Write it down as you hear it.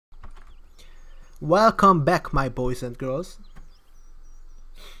Welcome back, my boys and girls.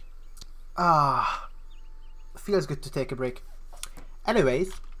 Feels good to take a break.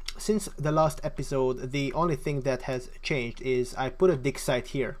 Anyways, since the last episode, the only thing that has changed is I put a dig site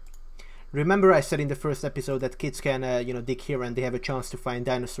here. Remember I said in the first episode that kids can, dig here and they have a chance to find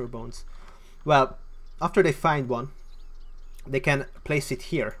dinosaur bones. Well, after they find one, they can place it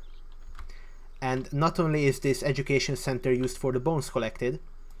here. And not only is this education center used for the bones collected,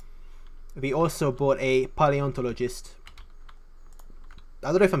 we also bought a paleontologist. I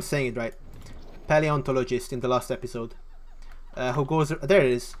don't know if I'm saying it right. Paleontologist in the last episode. Who goes... There it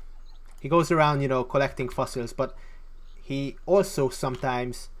is. He goes around, collecting fossils, but he also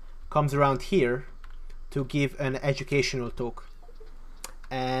sometimes comes around here to give an educational talk.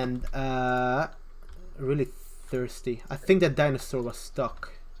 And, really thirsty. I think that dinosaur was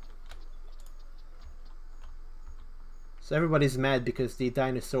stuck. So everybody's mad because the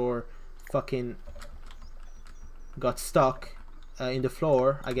dinosaur fucking got stuck in the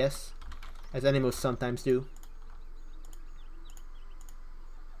floor, I guess, as animals sometimes do.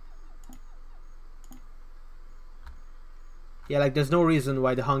 Yeah, like there's no reason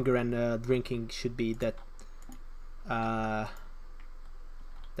why the hunger and drinking should be that high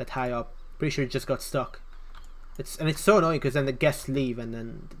up. Pretty sure it just got stuck. It's so annoying because then the guests leave and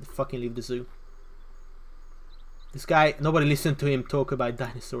then they fucking leave the zoo. This guy, nobody listened to him talk about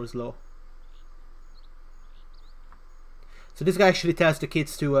dinosaurs law. So this guy actually tells the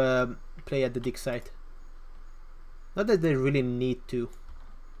kids to play at the dig site. Not that they really need to.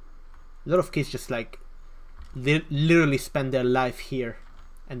 A lot of kids just like literally spend their life here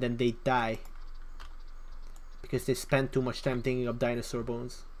and then they die because they spend too much time digging up dinosaur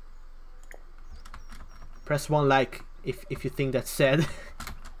bones. Press one like if you think that's sad.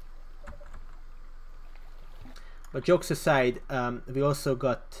 But jokes aside, we also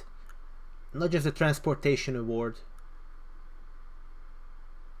got not just a transportation award.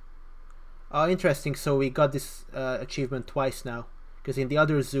 Oh, interesting. So we got this achievement twice now, because in the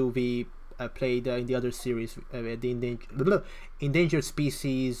other zoo we played in the other series, the endangered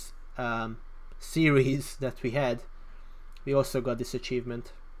species series that we had. We also got this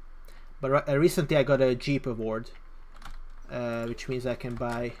achievement. But recently I got a Jeep award, which means I can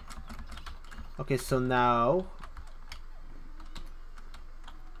buy. Okay, so now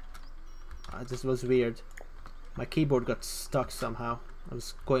this was weird. My keyboard got stuck somehow. I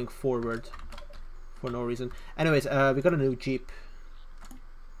was going forward for no reason. Anyways, we got a new Jeep.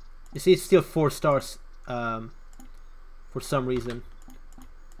 You see, it's still 4 stars for some reason.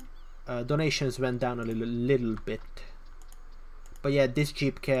 Donations went down a little bit. But yeah, this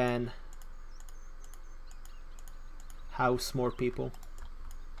Jeep can house more people.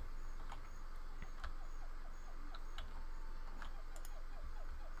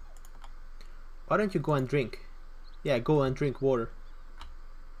 Why don't you go and drink? Yeah, go and drink water.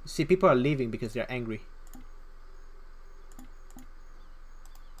 You see, people are leaving because they're angry.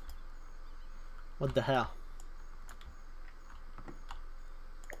 What the hell?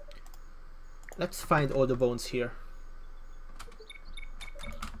 Let's find all the bones here.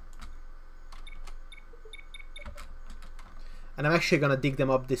 And I'm actually gonna dig them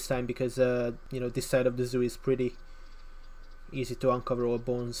up this time because, this side of the zoo is pretty easy to uncover all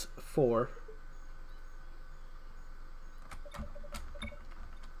bones for.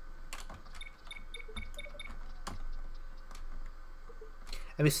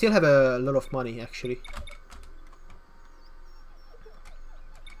 And we still have a lot of money, actually.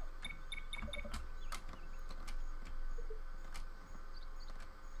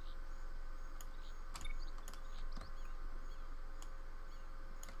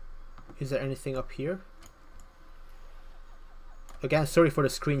 Is there anything up here? Again, sorry for the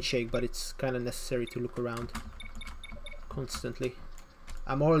screen shake, but it's kind of necessary to look around constantly.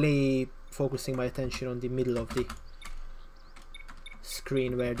 I'm only focusing my attention on the middle of the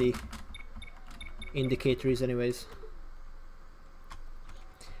screen where the indicator is anyways.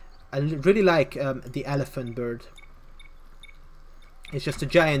 I really like the elephant bird. It's just a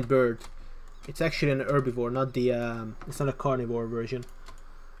giant bird. It's actually an herbivore, not the it's not a carnivore version.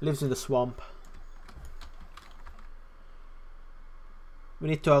 Lives in the swamp. We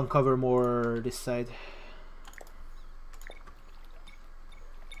need to uncover more this side.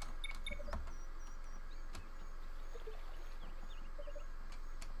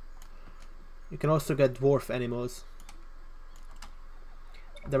 You can also get dwarf animals.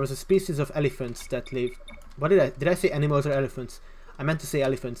 There was a species of elephants that lived... What did I say animals or elephants? I meant to say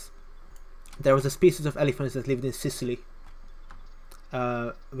elephants. There was a species of elephants that lived in Sicily.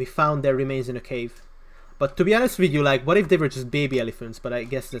 We found their remains in a cave. But to be honest with you, like, what if they were just baby elephants? But I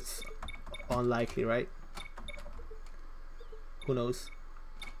guess that's unlikely, right? Who knows?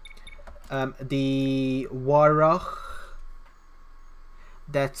 The Warroch.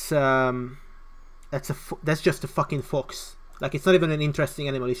 That's just a fucking fox. Like, it's not even an interesting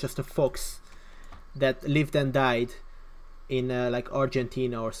animal. It's just a fox that lived and died in like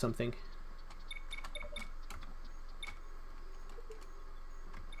Argentina or something.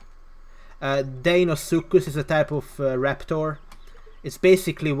 Deinosuchus is a type of raptor. It's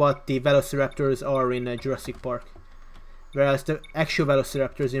basically what the velociraptors are in Jurassic Park, whereas the actual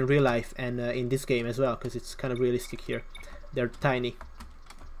velociraptors in real life and in this game as well, because it's kind of realistic here, they're tiny.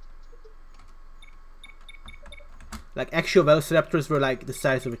 Like, actual velociraptors were like the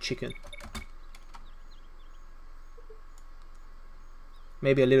size of a chicken,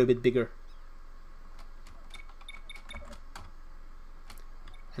 maybe a little bit bigger.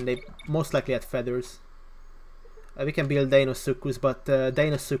 And they most likely had feathers. We can build Deinosuchus, but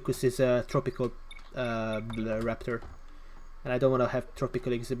Deinosuchus is a tropical raptor, and I don't want to have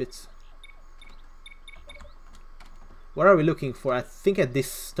tropical exhibits. What are we looking for? I think at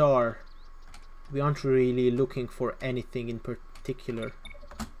this star we aren't really looking for anything in particular.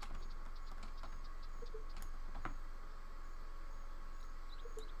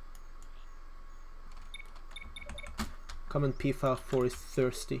 Common peafowl 4 is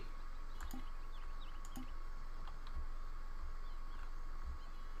thirsty.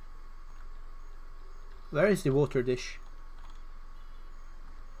 Where is the water dish?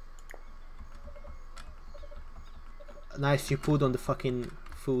 Nice, you put on the fucking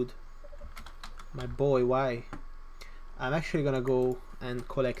food. My boy, why? I'm actually gonna go and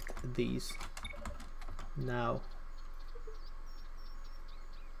collect these now.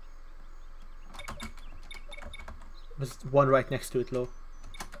 There's one right next to it, low.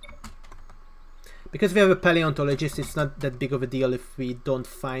 Because we have a paleontologist, it's not that big of a deal if we don't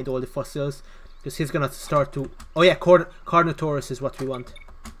find all the fossils, because he's gonna start to... Oh yeah, Carnotaurus is what we want.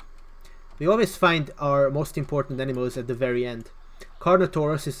 We always find our most important animals at the very end.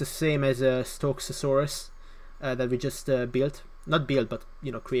 Carnotaurus is the same as a Stoxosaurus that we just built. Not built, but,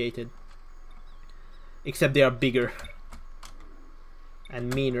 you know, created. Except they are bigger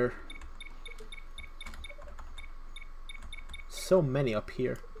and meaner. So many up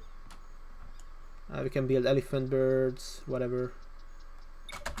here. We can build elephant birds, whatever.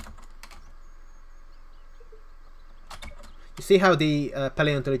 You see how the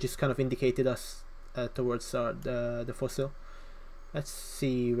paleontologist kind of indicated us towards the fossil? Let's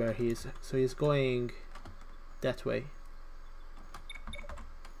see where he is. So he's going that way.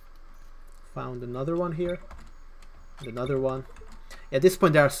 Found another one here. And another one. At this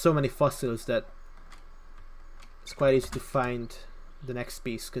point there are so many fossils that it's quite easy to find the next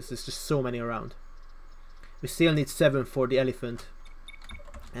piece, because there's just so many around. We still need 7 for the elephant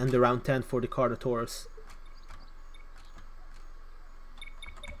and around 10 for the Carnotaurus.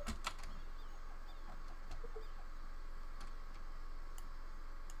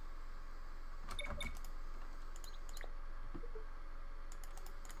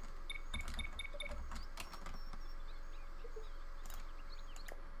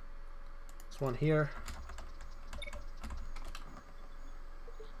 There's one here.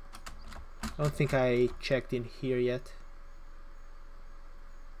 I don't think I checked in here yet.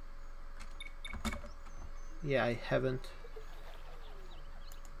 Yeah, I haven't.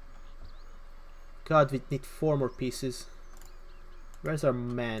 God, we need 4 more pieces. Where's our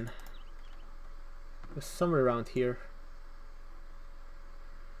man? It was somewhere around here.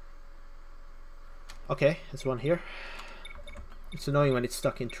 Okay, there's one here. It's annoying when it's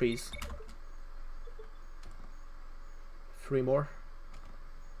stuck in trees. 3 more.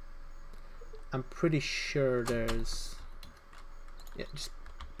 I'm pretty sure there's... Yeah, just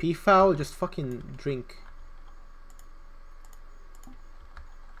peafowl, just fucking drink.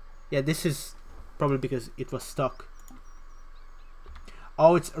 Yeah, this is probably because it was stuck.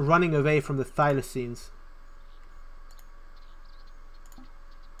 Oh, it's running away from the thylacines.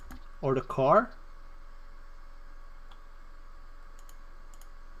 Or the car?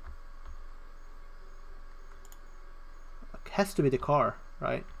 It has to be the car,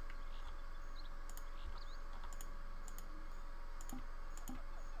 right?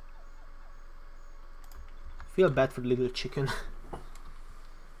 Feel bad for the little chicken.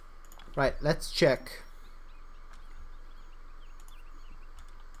 Right, let's check.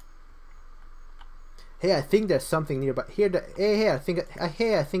 Hey, I think there's something nearby. Here, hey, I think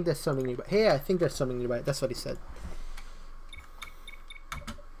there's something nearby. Hey, I think there's something nearby. That's what he said.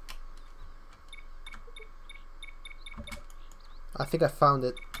 I think I found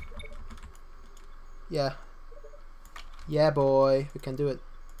it. Yeah. Yeah, boy, we can do it.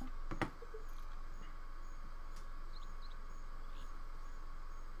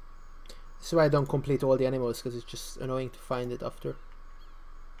 This is why I don't complete all the animals, because it's just annoying to find it after.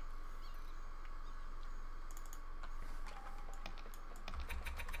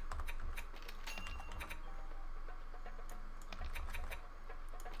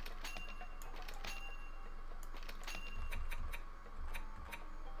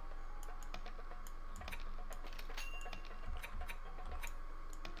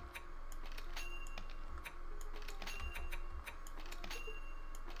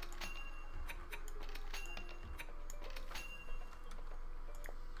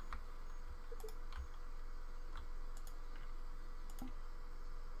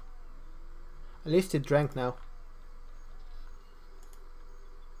 At least it drank now.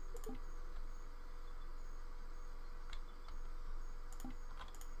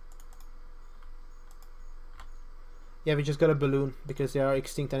 Yeah, we just got a balloon because they are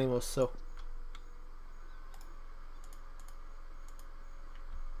extinct animals, so.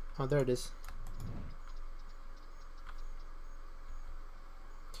 Oh, there it is.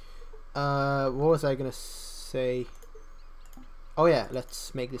 What was I gonna say? Oh yeah,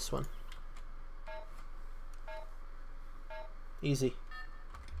 let's make this one. Easy.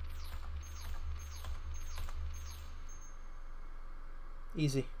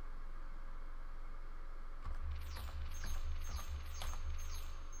 Easy.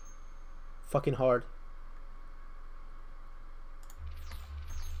 Fucking hard.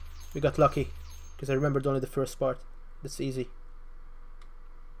 We got lucky because I remembered only the first part. That's easy.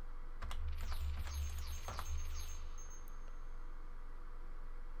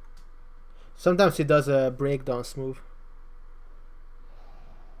 Sometimes he does a breakdance move.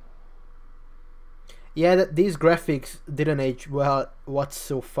 Yeah, these graphics didn't age well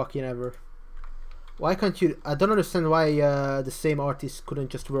whatsoever. Why can't you? I don't understand why the same artist couldn't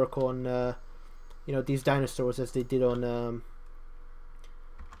just work on you know, these dinosaurs as they did on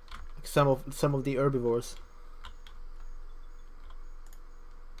some of the herbivores.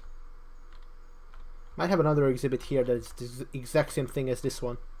 Might have another exhibit here that is the exact same thing as this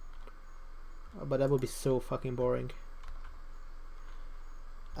one, but that would be so fucking boring.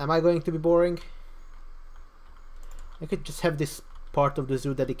 Am I going to be boring? I could just have this part of the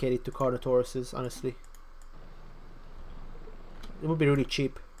zoo dedicated to Carnotauruses, honestly. It would be really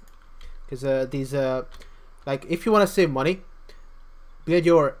cheap. Because these, like, if you want to save money, build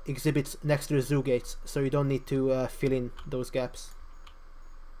your exhibits next to the zoo gates, so you don't need to fill in those gaps.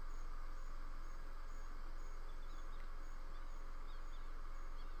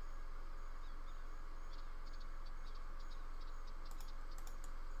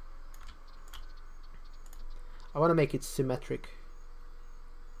 I want to make it symmetric.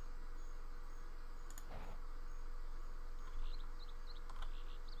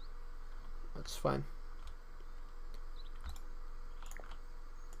 That's fine.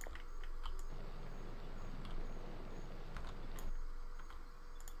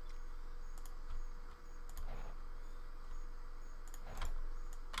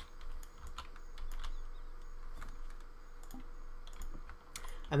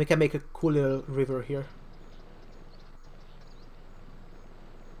 And we can make a cool little river here.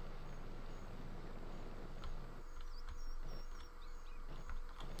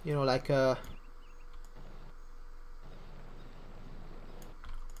 You know, like a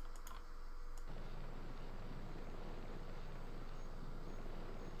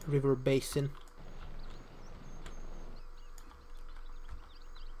river basin.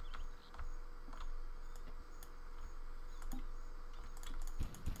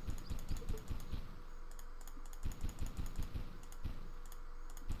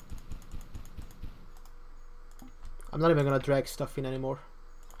 I'm not even gonna drag stuff in anymore.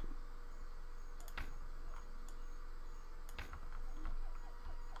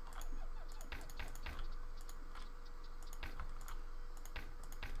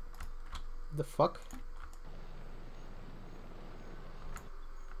 The fuck?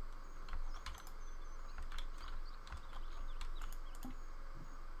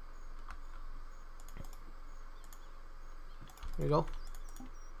 There we go.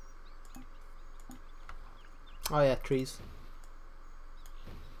 Oh yeah, trees.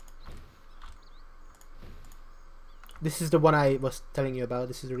 This is the one I was telling you about.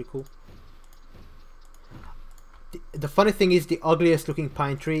 This is really cool. The funny thing is, the ugliest looking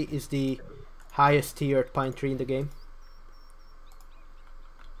pine tree is the highest tiered pine tree in the game.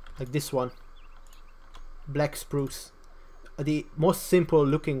 Like this one. Black spruce. The most simple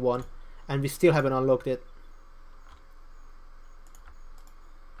looking one, and we still haven't unlocked it.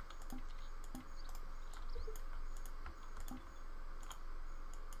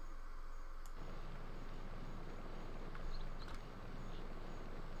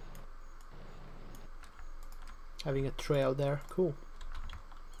 Having a trail there, cool.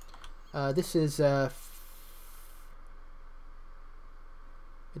 This is it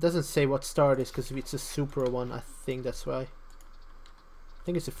doesn't say what star it is because it's a super one. I think that's why. I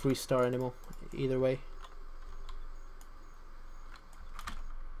think it's a 3-star animal either way.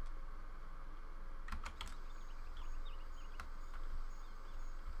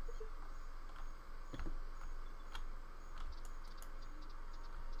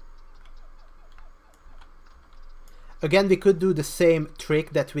 Again, we could do the same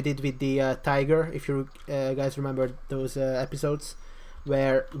trick that we did with the tiger, if you guys remember those episodes,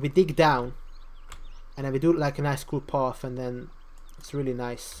 where we dig down and then we do like a nice cool path, and then it's really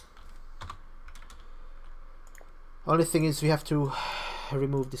nice. Only thing is we have to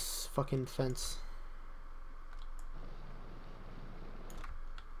remove this fucking fence.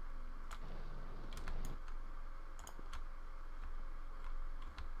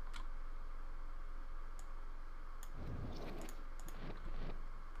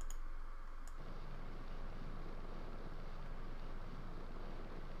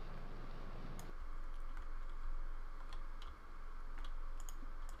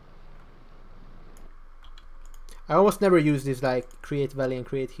 I almost never use these like create valley and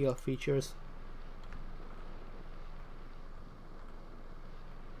create hill features.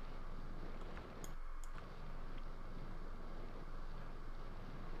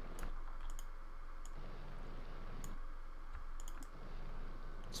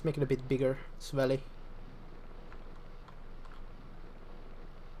 Let's make it a bit bigger, this valley.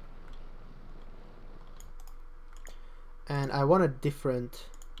 And I want a different...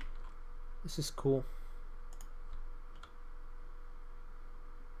 This is cool.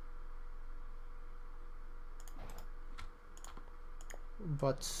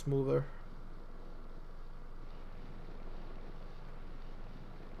 But smoother.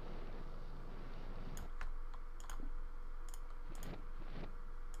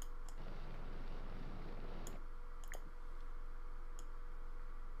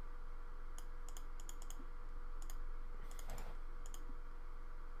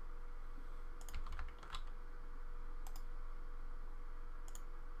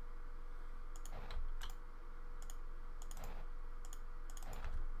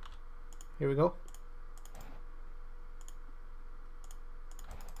 Here we go.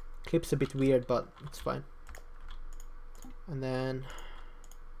 Clip's a bit weird, but it's fine. And then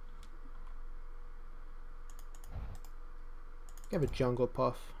give a jungle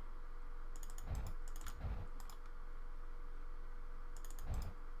path.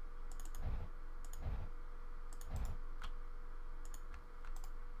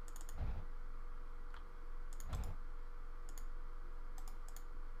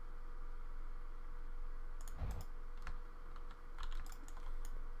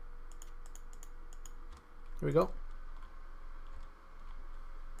 Here we go.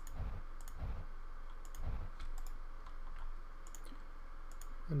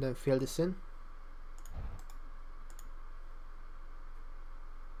 And then fill this in.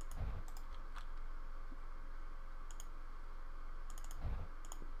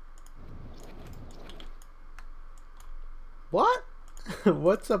 What?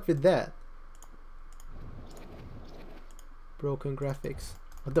 What's up with that? Broken graphics.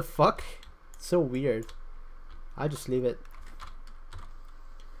 What the fuck? It's so weird. I just leave it.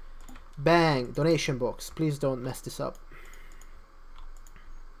 Bang! Donation box. Please don't mess this up.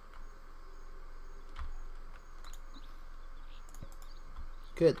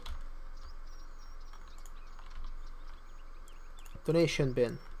 Good. Donation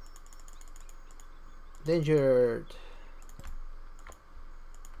bin. Endangered.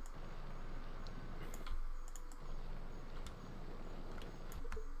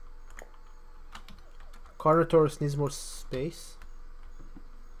 Carnotaurus needs more space.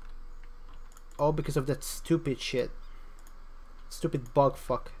 All because of that stupid shit. Stupid bug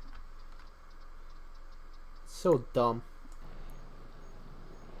fuck. So dumb.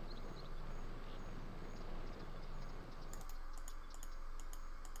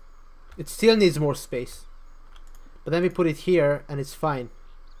 It still needs more space. But then we put it here and it's fine.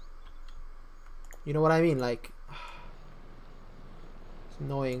 You know what I mean? Like, it's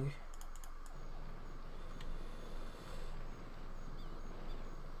annoying.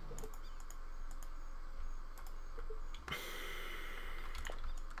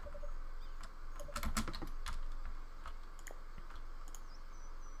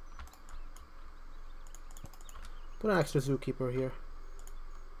 Put an extra zookeeper here.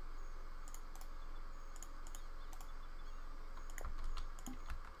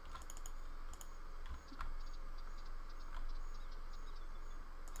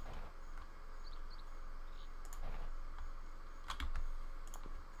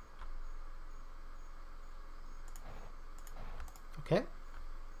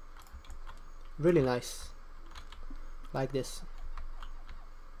 Really nice. Like this.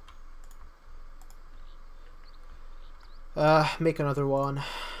 Make another one.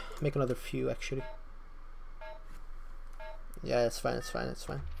 Make another few actually. Yeah, it's fine, it's fine, it's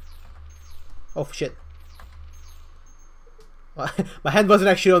fine. Oh shit. My hand wasn't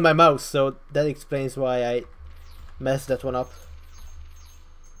actually on my mouse, so that explains why I messed that one up.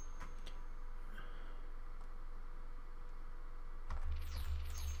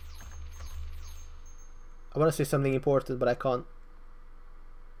 I want to say something important, but I can't.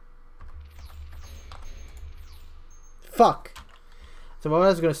 Fuck! So what I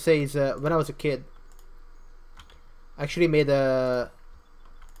was gonna say is, when I was a kid, I actually made a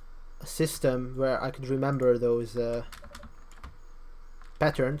system where I could remember those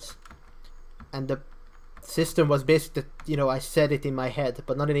patterns, and the system was basically, you know, I said it in my head,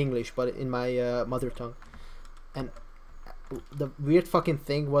 but not in English, but in my mother tongue. And the weird fucking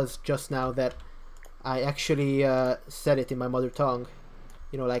thing was just now that I actually said it in my mother tongue,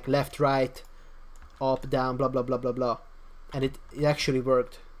 you know, like left, right, up, down, blah blah blah blah blah, and it actually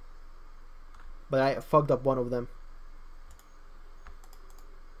worked, but I fucked up one of them.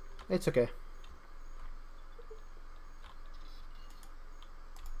 It's okay.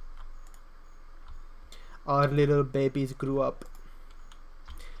 Our little babies grew up.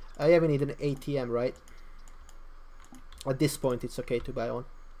 Yeah, we need an ATM, right? At this point it's okay to buy one.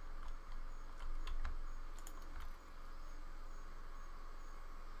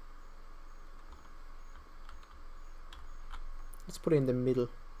 Let's put it in the middle.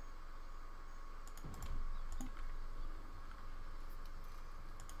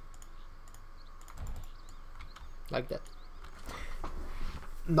 Like that.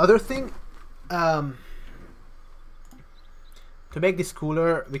 Another thing, to make this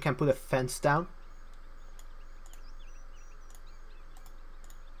cooler, we can put a fence down.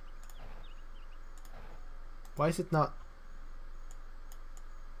 Why is it not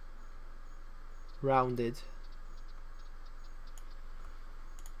rounded?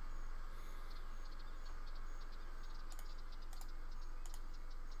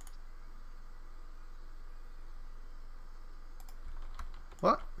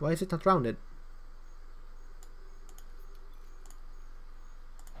 What? Why is it not rounded?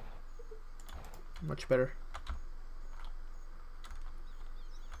 Much better.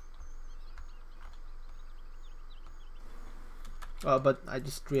 Oh, but I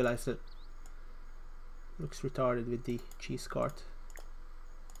just realized it looks retarded with the cheese cart.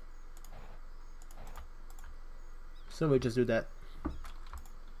 So we just do that.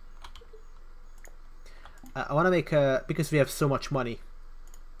 I want to make a, because we have so much money,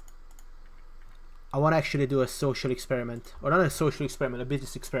 I want to actually do a social experiment, or not a social experiment, a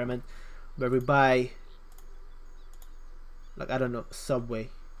business experiment, where we buy, like, I don't know, Subway.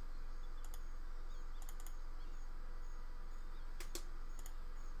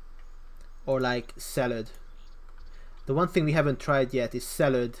 Or like salad. The one thing we haven't tried yet is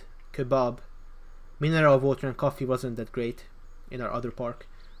salad, kebab. Mineral water and coffee wasn't that great in our other park.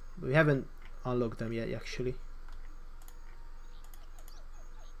 We haven't unlocked them yet actually.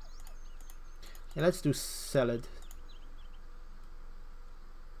 Yeah, let's do salad.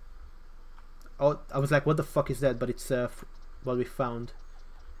 Oh, I was like, what the fuck is that? But it's what we found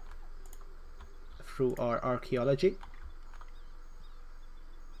through our archaeology.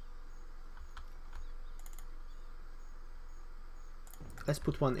 Let's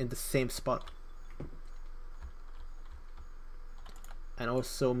put one in the same spot. And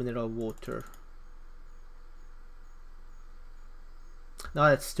also mineral water. No,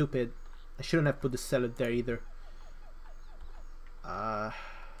 that's stupid. I shouldn't have put the salad there either.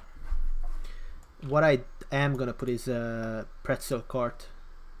 What I am gonna put is a pretzel cart.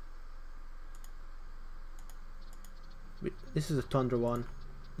 This is a tundra one.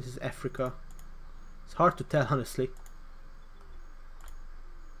 This is Africa. It's hard to tell, honestly.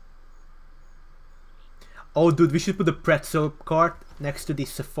 Oh, dude, we should put the pretzel cart next to the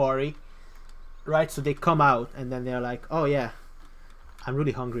safari, right? So they come out and then they're like, oh yeah, I'm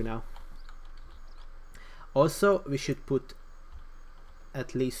really hungry now. Also, we should put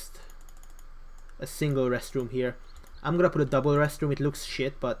at least a single restroom here. I'm gonna put a double restroom. It looks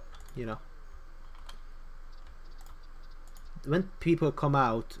shit, but you know, when people come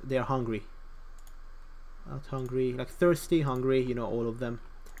out, they're hungry. Not hungry, like thirsty, hungry, you know, all of them.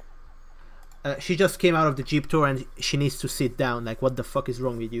 She just came out of the Jeep tour and she needs to sit down. Like, what the fuck is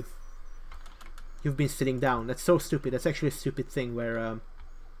wrong with you? You've been sitting down. That's so stupid. That's actually a stupid thing where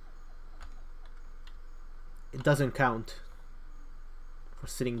it doesn't count for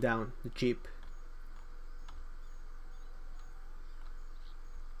sitting down, the Jeep.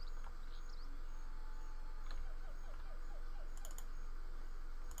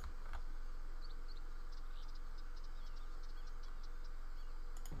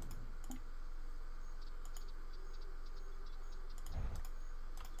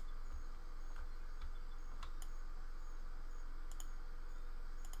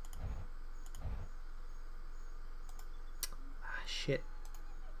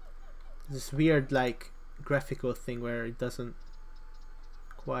 this weird like graphical thing where it doesn't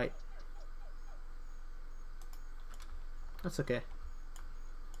quite. That's okay.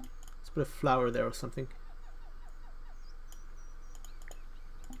 Let's put a flower there or something.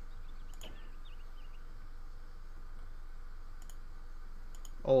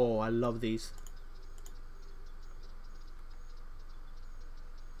 Oh, I love these.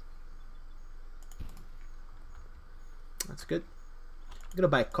 That's good. I'm gonna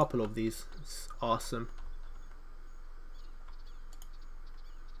buy a couple of these. It's awesome.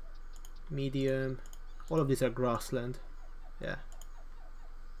 Medium. All of these are grassland. Yeah.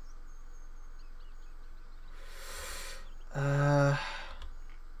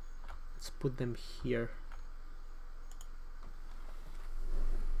 Let's put them here.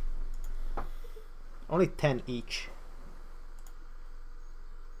 Only 10 each.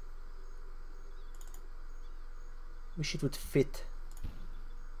 Wish it would fit.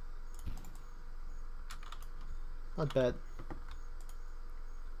 Not bad.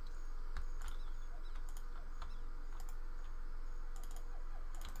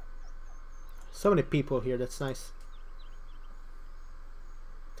 So many people here, that's nice.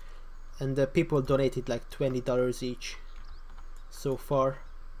 And the people donated like $20 each so far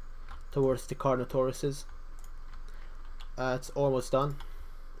towards the Carnotauruses. It's almost done.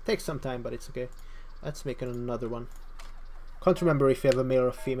 Takes some time, but it's okay. Let's make another one. Can't remember if you have a male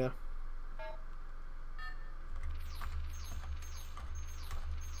or female.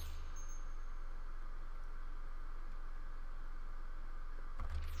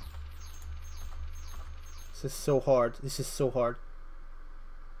 This is so hard. This is so hard.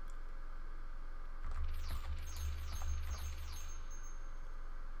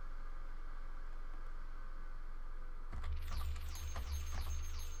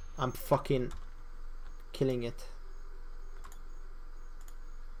 I'm fucking killing it.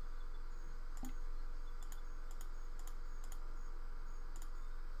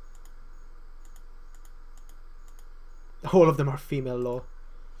 All of them are female law.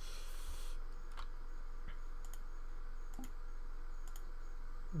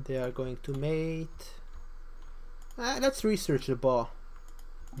 They are going to mate. Let's research the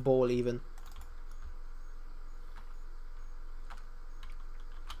bowl even.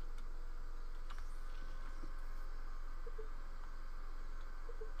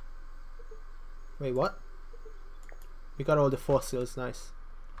 Wait, what? We got all the fossils, nice.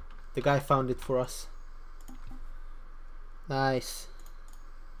 The guy found it for us. Nice.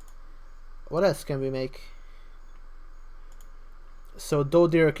 What else can we make? So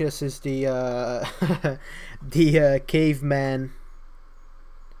Dodyricus is the the caveman.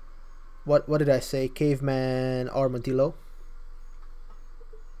 What did I say? Caveman armadillo.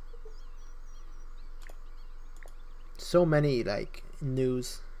 So many like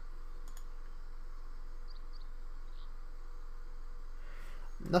news.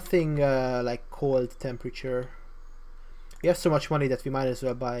 Nothing like cold temperature. We have so much money that we might as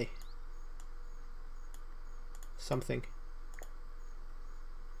well buy something.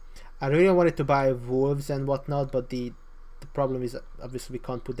 I really wanted to buy wolves and whatnot, but the problem is obviously we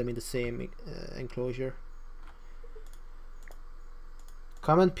can't put them in the same enclosure.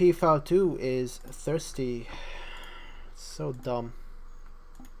 Common peafowl 2 is thirsty. So dumb.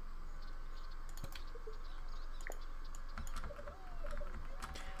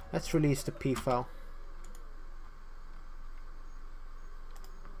 Let's release the peafowl.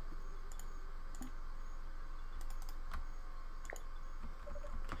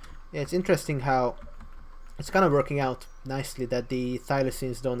 Yeah, it's interesting how it's kind of working out nicely that the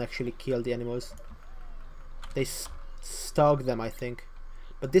thylacines don't actually kill the animals. They stalk them, I think.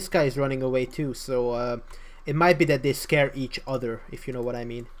 But this guy is running away too, so it might be that they scare each other, if you know what I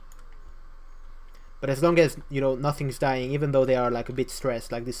mean. But as long as, you know, nothing's dying, even though they are like a bit stressed,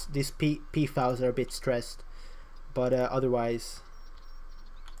 like these peafowls are a bit stressed, but otherwise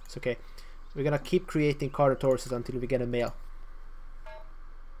it's okay. We're gonna keep creating Carnotauruses until we get a male.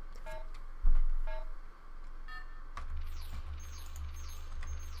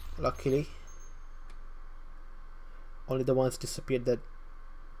 Luckily, only the ones disappeared that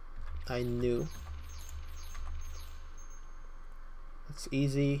I knew. That's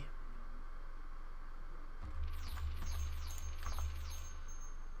easy.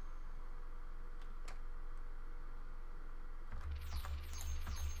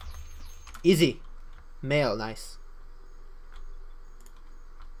 Easy. Male, nice.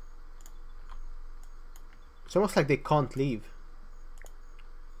 It's almost like they can't leave.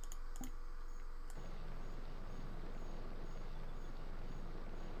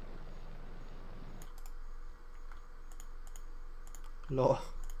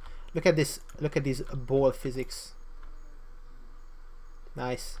 Look at this. Look at these ball physics.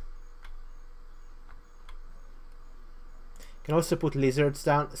 Nice. Can also put lizards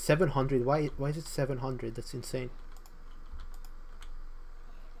down. 700. Why is it 700? That's insane.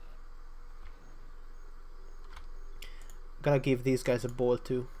 Gonna give these guys a ball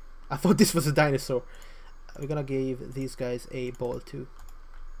too. I thought this was a dinosaur. We're gonna give these guys a ball too.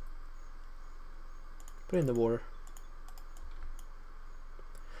 Put it in the water.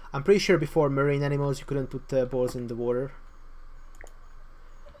 I'm pretty sure before marine animals you couldn't put balls in the water.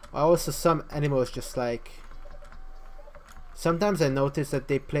 Also some animals just like... Sometimes I notice that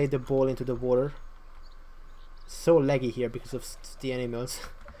they play the ball into the water. So laggy here because of the animals.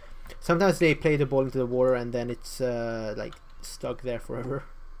 Sometimes they play the ball into the water and then it's like stuck there forever.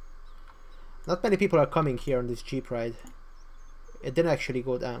 Not many people are coming here on this jeep ride. It didn't actually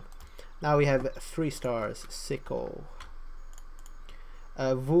go down. Now we have 3 stars. Sicko.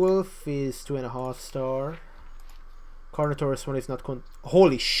 Wolf is 2.5 star. Carnotaurus one is not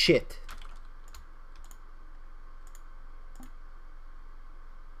holy shit!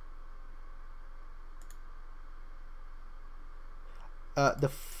 The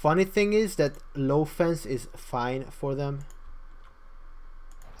funny thing is that low fence is fine for them.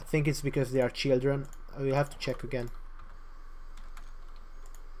 I think it's because they are children. We'll have to check again.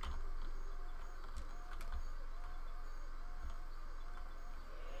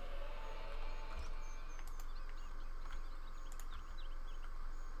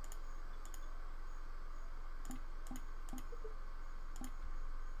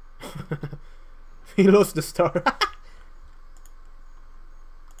 He lost the star.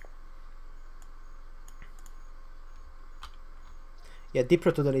 Yeah,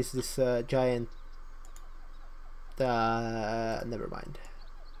 Diprotodon is this giant... never mind.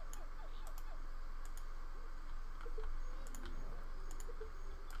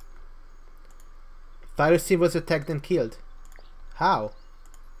 Thylacine was attacked and killed. How?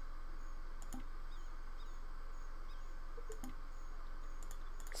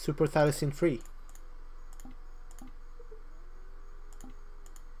 Super Thylacine 3.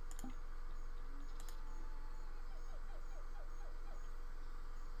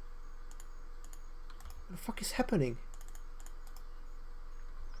 What the fuck is happening?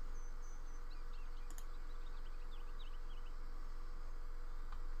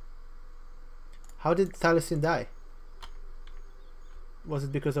 How did Thylacine die? Was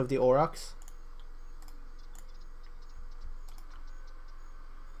it because of the Aurochs?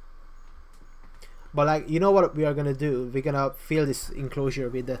 But like, you know what we are gonna do? We're gonna fill this enclosure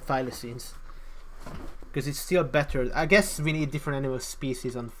with the thylacines. Because it's still better. I guess we need different animal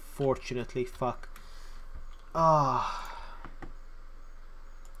species, unfortunately. Fuck. Ah.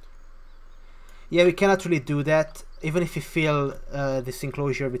 Yeah, we cannot really do that. Even if we fill this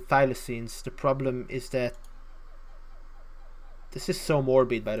enclosure with thylacines, the problem is that... This is so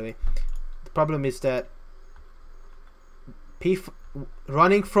morbid, by the way. The problem is that...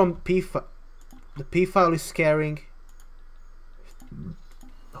 running from the P-file is scaring...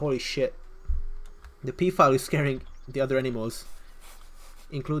 Holy shit. The P-file is scaring the other animals,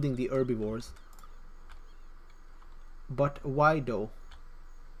 including the herbivores. But why though?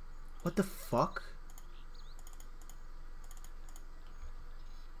 What the fuck?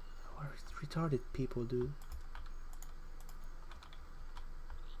 What are retarded people do?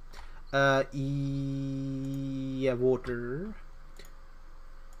 Yeah, water.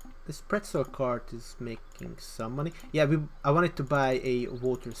 This pretzel cart is making some money. Yeah, I wanted to buy a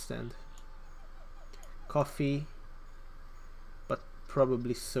water stand. Coffee, but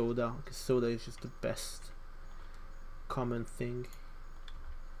probably soda, because soda is just the best common thing.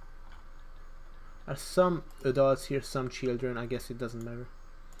 Are some adults here, some children? I guess it doesn't matter.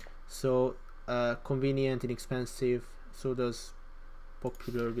 So convenient, inexpensive. Soda's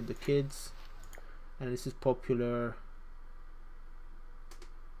popular with the kids, and this is popular.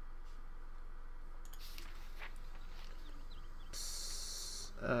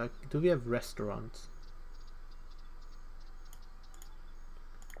 Do we have restaurants?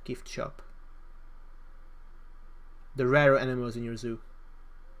 Gift shop. The rare animals in your zoo.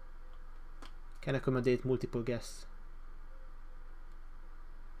 Can accommodate multiple guests.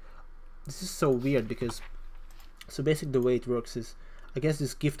 This is so weird because... So basically the way it works is... I guess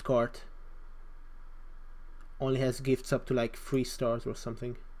this gift cart only has gifts up to like 3 stars or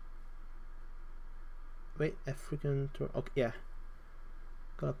something. Wait, African tour... Okay, yeah.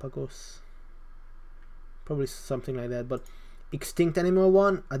 Galapagos. Probably something like that, but... Extinct animal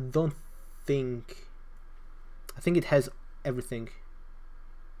one, I don't think... I think it has everything.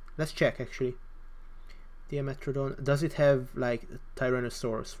 Let's check actually. Diametrodon. Does it have like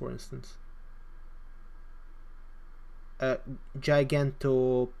Tyrannosaurus, for instance?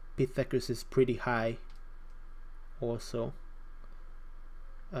 Gigantopithecus is pretty high. Also,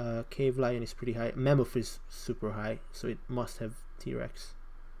 Cave Lion is pretty high. Mammoth is super high, so it must have T-Rex.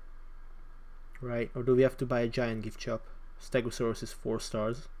 Right? Or do we have to buy a giant gift shop? Stegosaurus is 4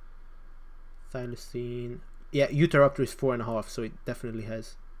 stars. Thylacine. Yeah, Utahraptor is 4.5, so it definitely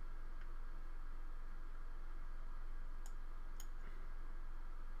has.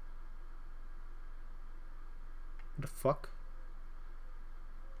 What the fuck?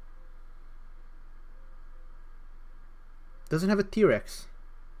 Doesn't have a T-Rex.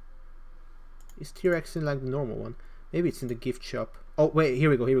 Is T-Rex in like the normal one? Maybe it's in the gift shop. Oh wait, here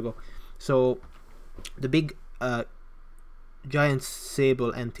we go. So the big giant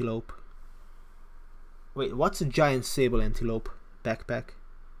sable antelope. Wait, what's a giant sable antelope backpack?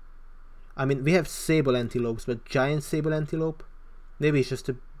 I mean, we have sable antelopes, but giant sable antelope? Maybe it's just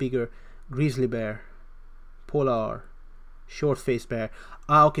a bigger grizzly bear, polar, short-faced bear.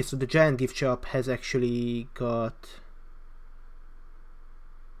 Ah, okay, so the giant gift shop has actually got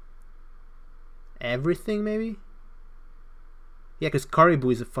everything, maybe? Yeah, because caribou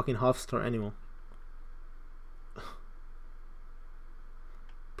is a fucking half-star animal.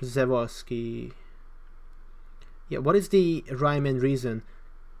 Przewozki. Yeah, what is the rhyme and reason?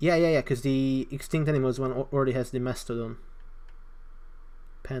 Yeah, because the extinct animals one already has the mastodon.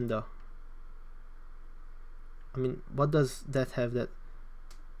 Panda. I mean, what does that have that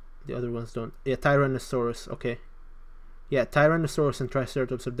the other ones don't? Yeah, Tyrannosaurus, okay. Yeah, Tyrannosaurus and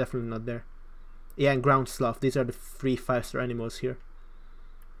Triceratops are definitely not there. Yeah, and ground sloth. These are the 3 5-star animals here.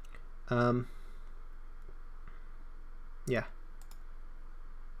 Yeah.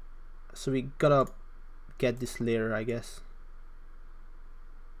 So we gotta get this later, I guess.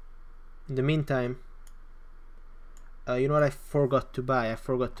 In the meantime, you know what I forgot to buy? I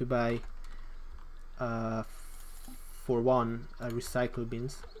forgot to buy, for one, recycle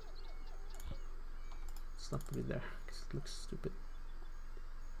bins. Let's not put it there because it looks stupid.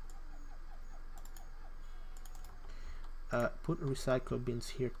 Put recycle bins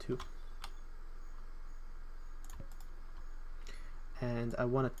here too. And I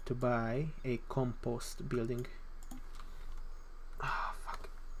wanted to buy a compost building. Ah, fuck.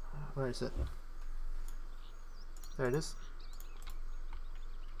 Where is it? There it is.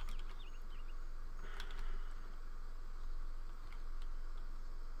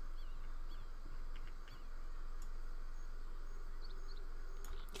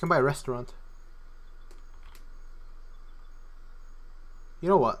 You can buy a restaurant. You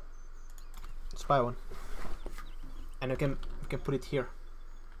know what? Let's buy one. And we can put it here.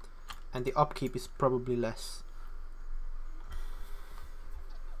 And the upkeep is probably less.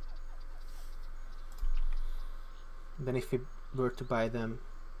 Than if we were to buy them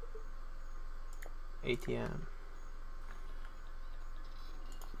ATM.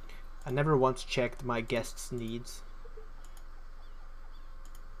 I never once checked my guests' needs.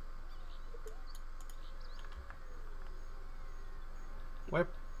 Why are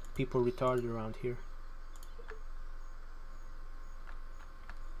people retarded around here?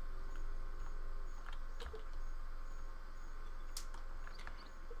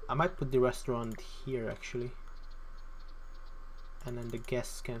 I might put the restaurant here actually. And then the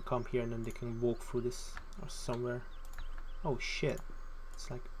guests can come here and then they can walk through this or somewhere. Oh shit. It's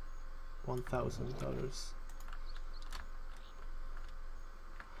like $1,000.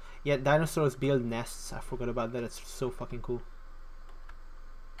 Yeah, dinosaurs build nests. I forgot about that. It's so fucking cool.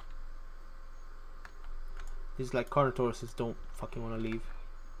 These like carnotauruses don't fucking want to leave.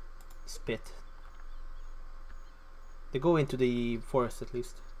 Spit. They go into the forest at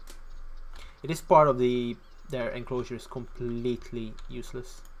least. It is part of their enclosure is completely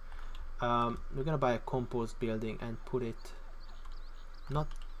useless. We're gonna buy a compost building and put it not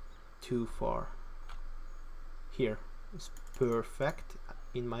too far. Here is perfect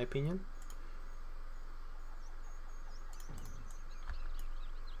in my opinion.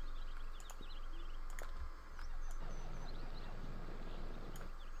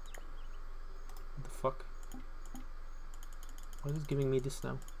 What the fuck? Why is it giving me this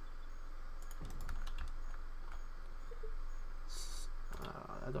now?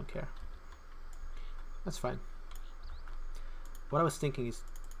 I don't care. That's fine. What I was thinking is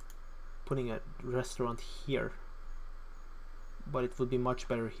putting a restaurant here, but it would be much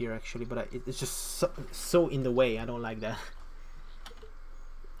better here actually. But it's just so in the way. I don't like that.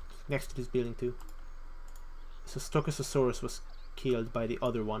 Next to this building too. So Stochosaurus was killed by the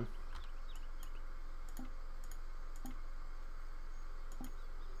other one.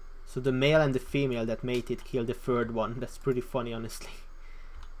 So the male and the female that mated killed the third one. That's pretty funny, honestly.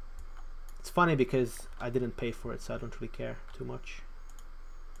 It's funny because I didn't pay for it, so I don't really care too much.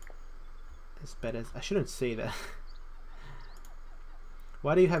 As bad as... I shouldn't say that.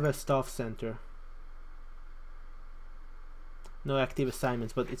 Why do you have a staff center? No active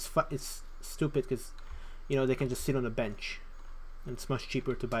assignments, but it's stupid because, you know, they can just sit on a bench. And it's much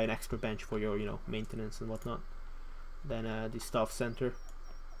cheaper to buy an extra bench for your, you know, maintenance and whatnot than the staff center.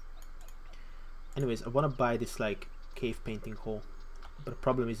 Anyways, I want to buy this, like, cave painting hole. But the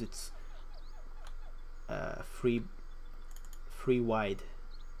problem is it's free wide.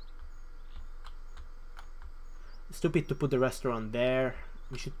 Stupid to put the restaurant there.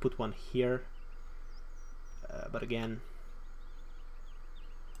 We should put one here. But again,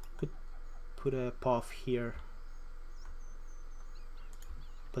 could put a path here.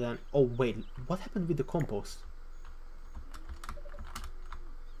 But then, oh wait, what happened with the compost?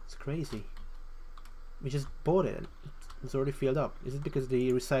 It's crazy. We just bought it and it's already filled up. Is it because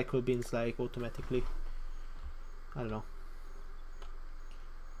the recycle bins like automatically? I don't know.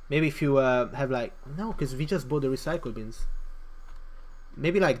 Maybe if you have like, no, because we just bought the recycle bins.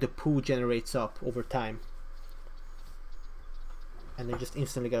 Maybe like the poo generates up over time. And they just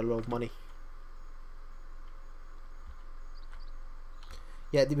instantly get a lot of money.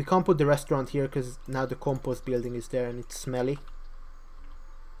 Yeah, we can't put the restaurant here because now the compost building is there and it's smelly.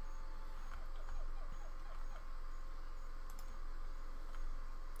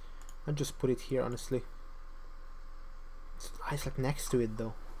 I'll just put it here, honestly. It's nice, like next to it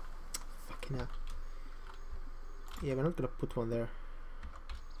though. Fucking hell. Yeah, we're not gonna put one there.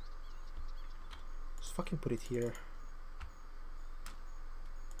 Just fucking put it here.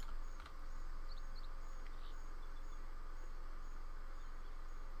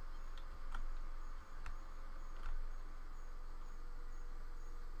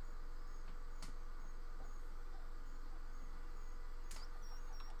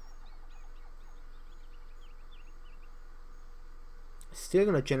 Still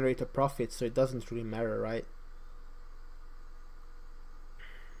gonna generate a profit, so it doesn't really matter, right?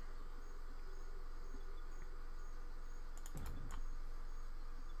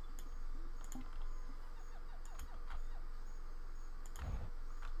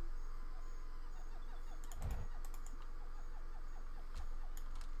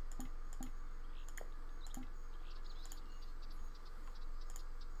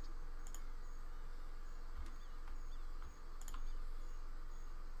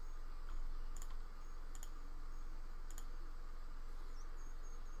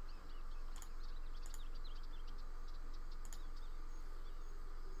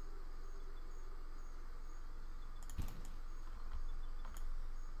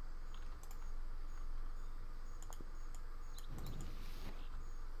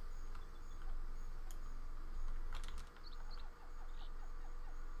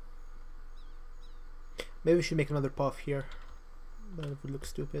 Maybe we should make another path here, but it would look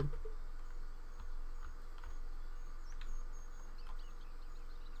stupid.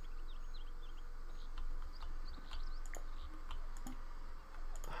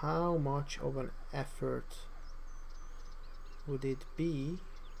 How much of an effort would it be?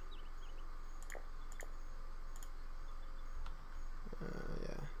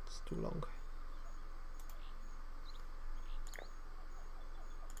 Yeah, it's too long.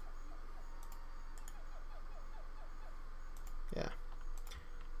 Yeah,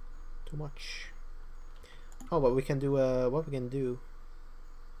 too much. Oh, but we can do what we can do.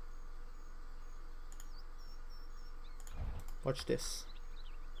 Watch this.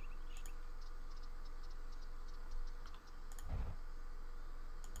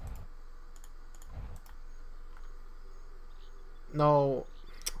 No,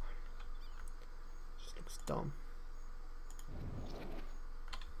 just looks dumb.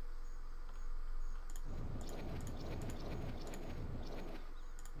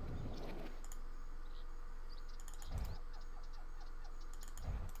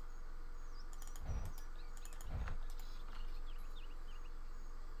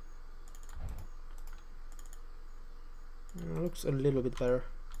 Looks a little bit better.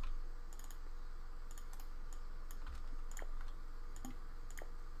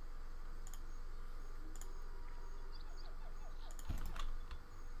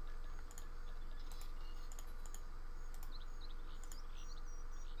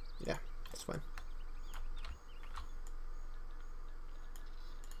 Yeah, that's fine.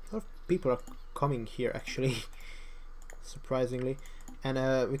 A lot of people are coming here actually, surprisingly,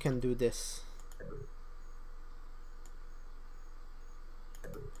 and we can do this.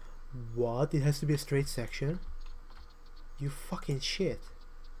 What? It has to be a straight section? You fucking shit.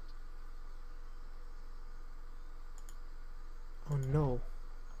 Oh no.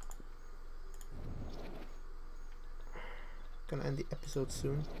 Gonna end the episode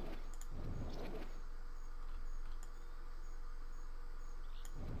soon.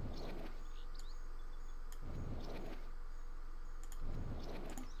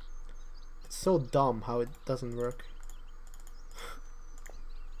 It's so dumb how it doesn't work.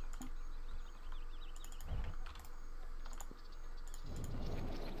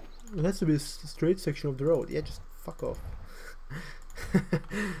 It has to be a straight section of the road. Yeah, just fuck off.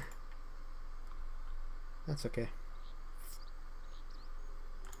 That's okay.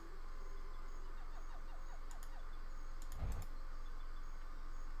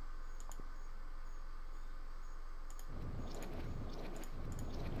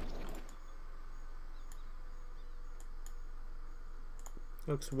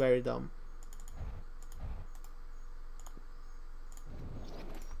 Looks very dumb.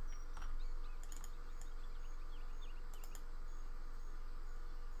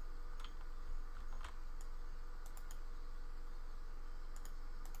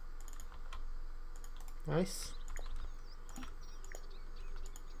 Nice.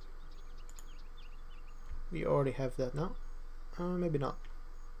 We already have that now. Maybe not.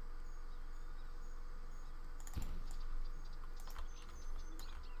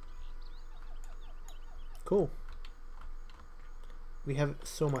 Cool. We have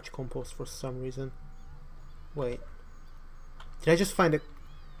so much compost for some reason. Wait. Did I just find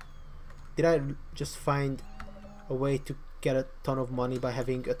a way to get a ton of money by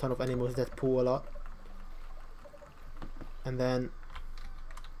having a ton of animals that poo a lot? And then...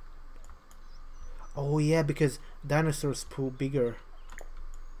 Oh yeah, because dinosaurs poo bigger.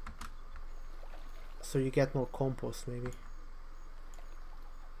 So you get more compost maybe.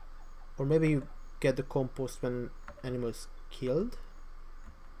 Or maybe you get the compost when animals killed?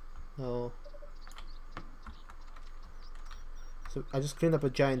 No. So I just cleaned up a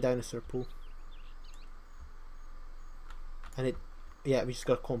giant dinosaur poo. And it... Yeah, we just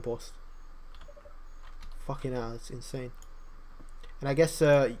got compost. Fucking hell, it's insane. And I guess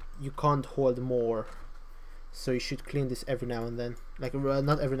you can't hold more, so you should clean this every now and then. Like,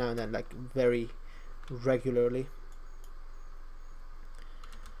 not every now and then, like very regularly.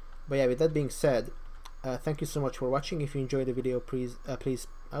 But yeah, with that being said, thank you so much for watching. If you enjoyed the video, please, I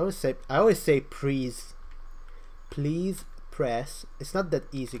always say please press. It's not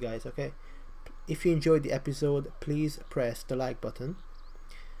that easy, guys. Okay, if you enjoyed the episode, please press the like button.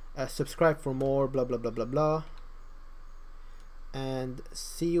 Subscribe for more. Blah blah blah blah blah. And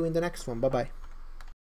see you in the next one. Bye bye.